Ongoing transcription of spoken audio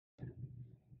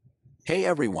Hey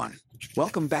everyone,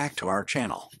 welcome back to our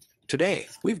channel. Today,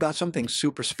 we've got something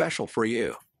super special for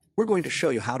you. We're going to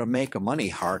show you how to make a money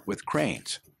heart with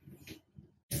cranes.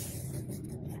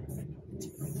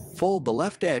 Fold the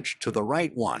left edge to the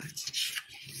right one.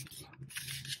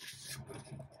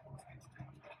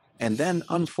 And then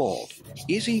unfold.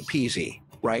 Easy peasy,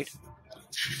 right?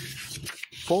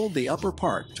 Fold the upper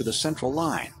part to the central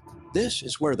line. This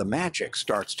is where the magic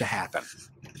starts to happen.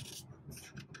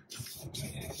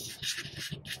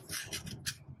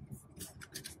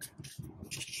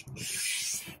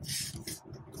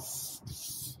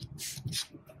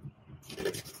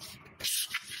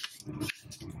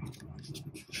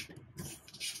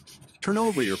 Turn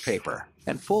over your paper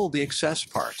and fold the excess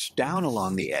parts down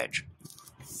along the edge.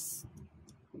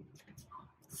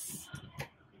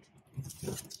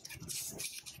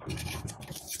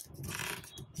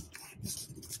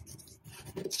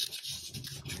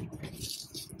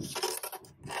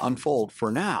 Unfold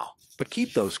for now, but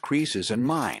keep those creases in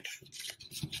mind.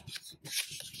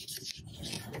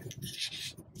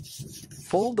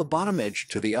 Fold the bottom edge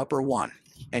to the upper one,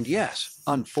 and yes,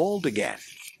 unfold again.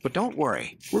 But don't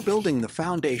worry, we're building the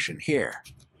foundation here.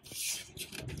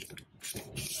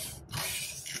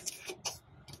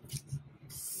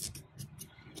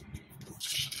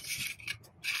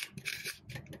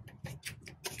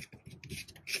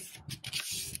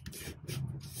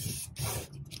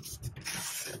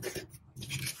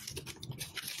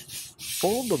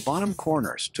 Fold the bottom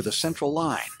corners to the central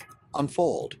line.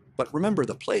 Unfold, but remember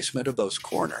the placement of those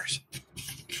corners.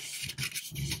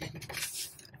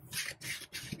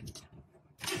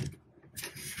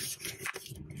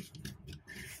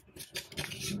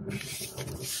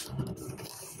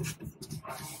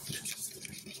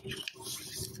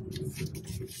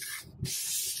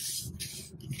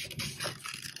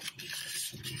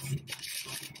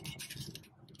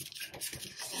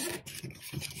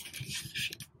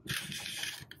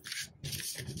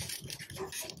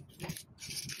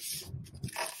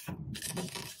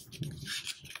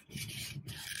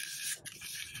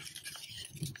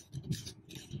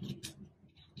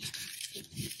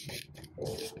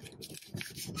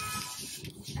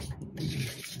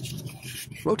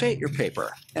 Rotate your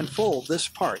paper and fold this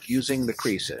part using the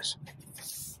creases.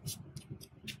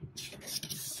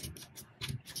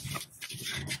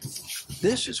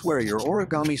 This is where your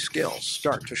origami skills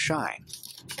start to shine.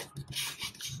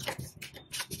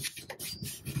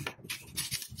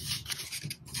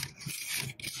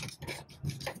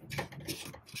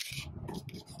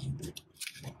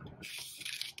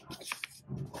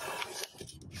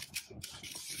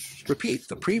 Repeat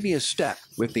the previous step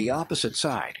with the opposite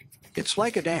side. It's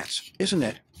like a dance, isn't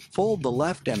it? Fold the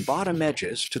left and bottom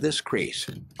edges to this crease.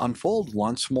 Unfold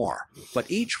once more,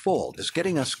 but each fold is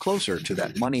getting us closer to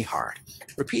that money heart.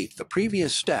 Repeat the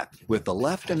previous step with the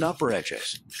left and upper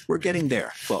edges. We're getting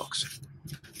there, folks.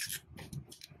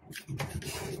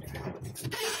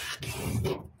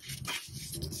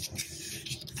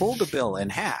 Fold the bill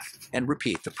in half and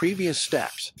repeat the previous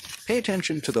steps. Pay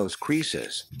attention to those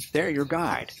creases. They're your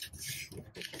guide.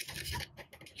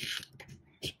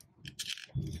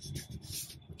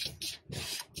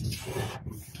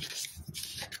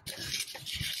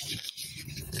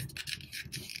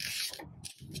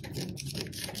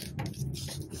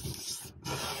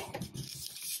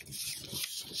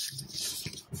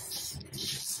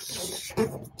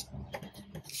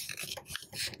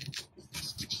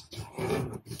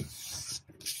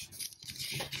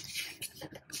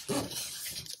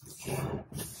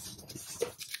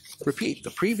 Repeat the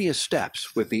previous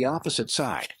steps with the opposite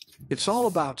side. It's all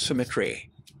about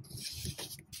symmetry.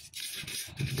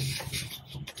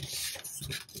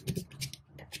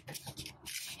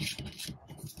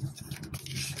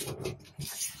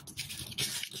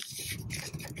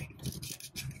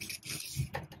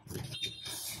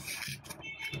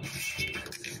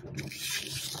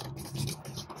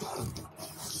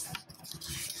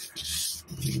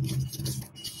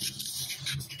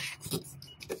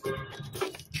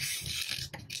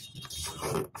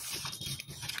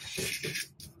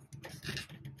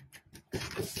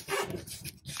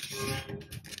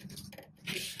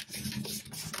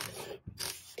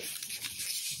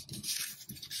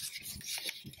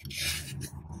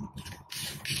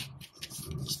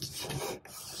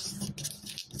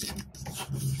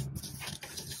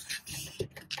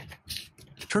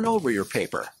 Turn over your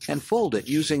paper and fold it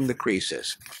using the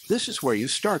creases. This is where you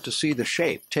start to see the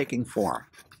shape taking form.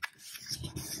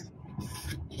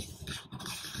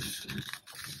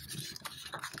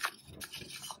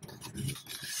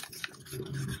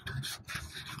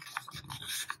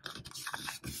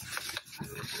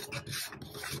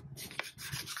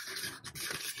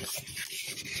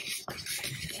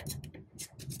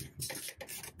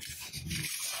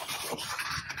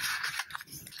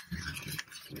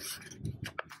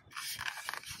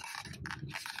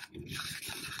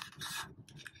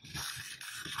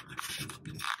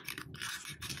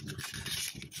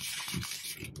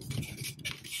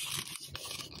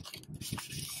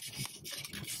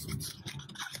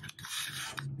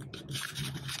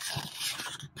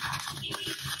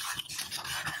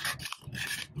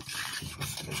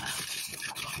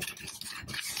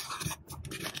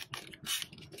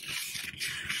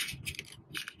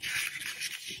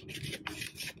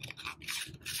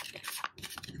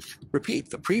 Repeat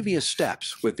the previous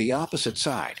steps with the opposite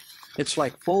side. It's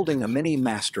like folding a mini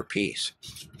masterpiece.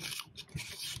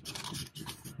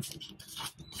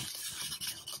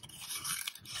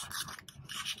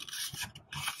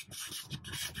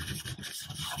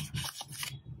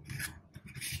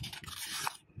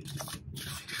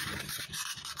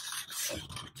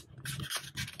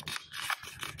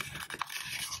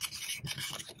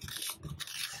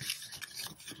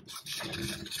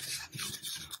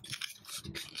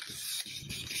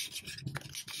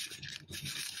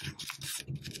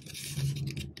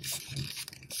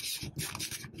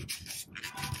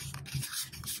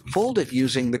 Fold it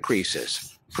using the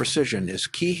creases. Precision is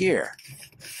key here.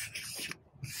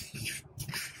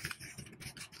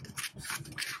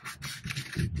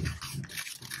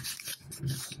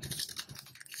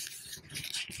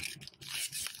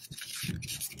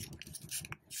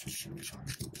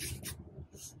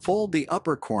 Fold the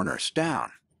upper corners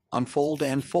down. Unfold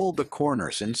and fold the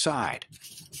corners inside.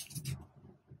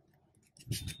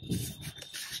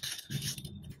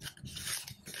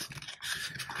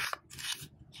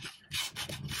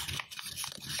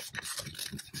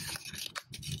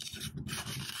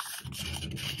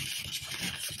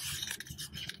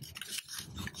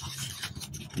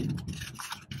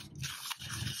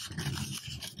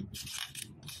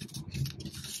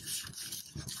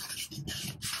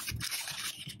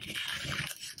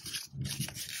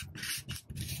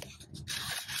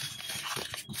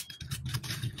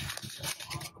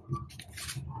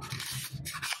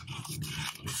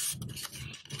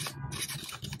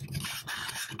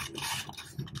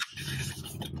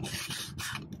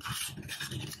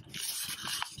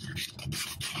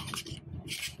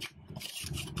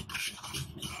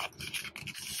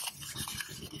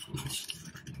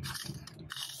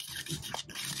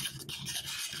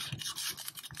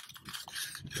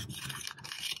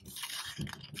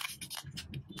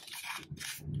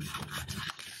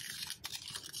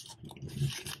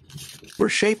 We're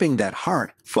shaping that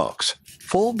heart, folks.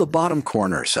 Fold the bottom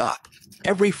corners up.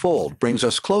 Every fold brings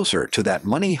us closer to that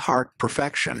money heart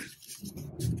perfection.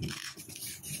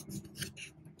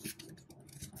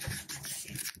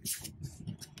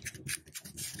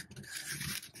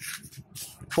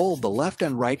 Fold the left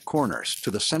and right corners to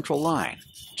the central line.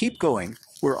 Keep going,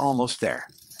 we're almost there.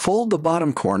 Fold the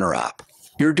bottom corner up.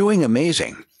 You're doing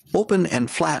amazing. Open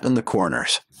and flatten the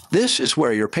corners. This is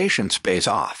where your patience pays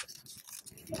off.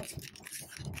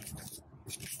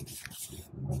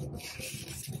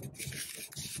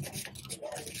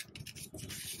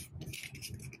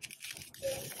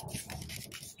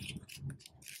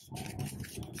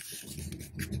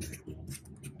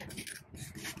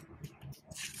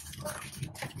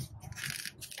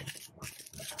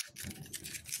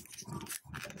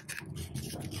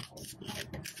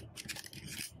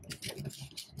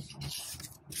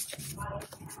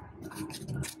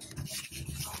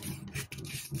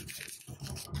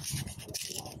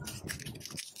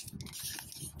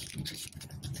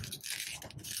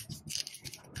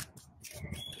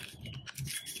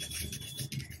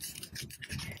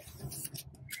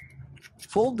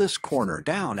 Fold this corner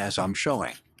down as I'm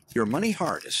showing. Your money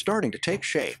heart is starting to take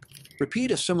shape. Repeat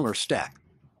a similar step.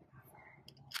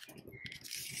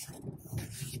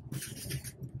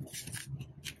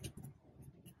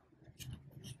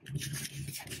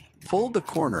 Fold the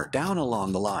corner down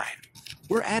along the line.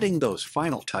 We're adding those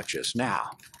final touches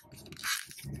now.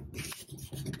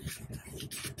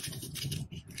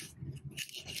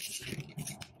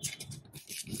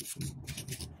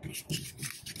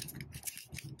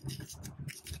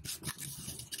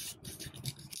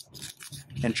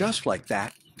 And just like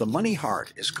that, the money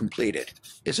heart is completed.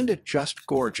 Isn't it just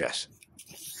gorgeous?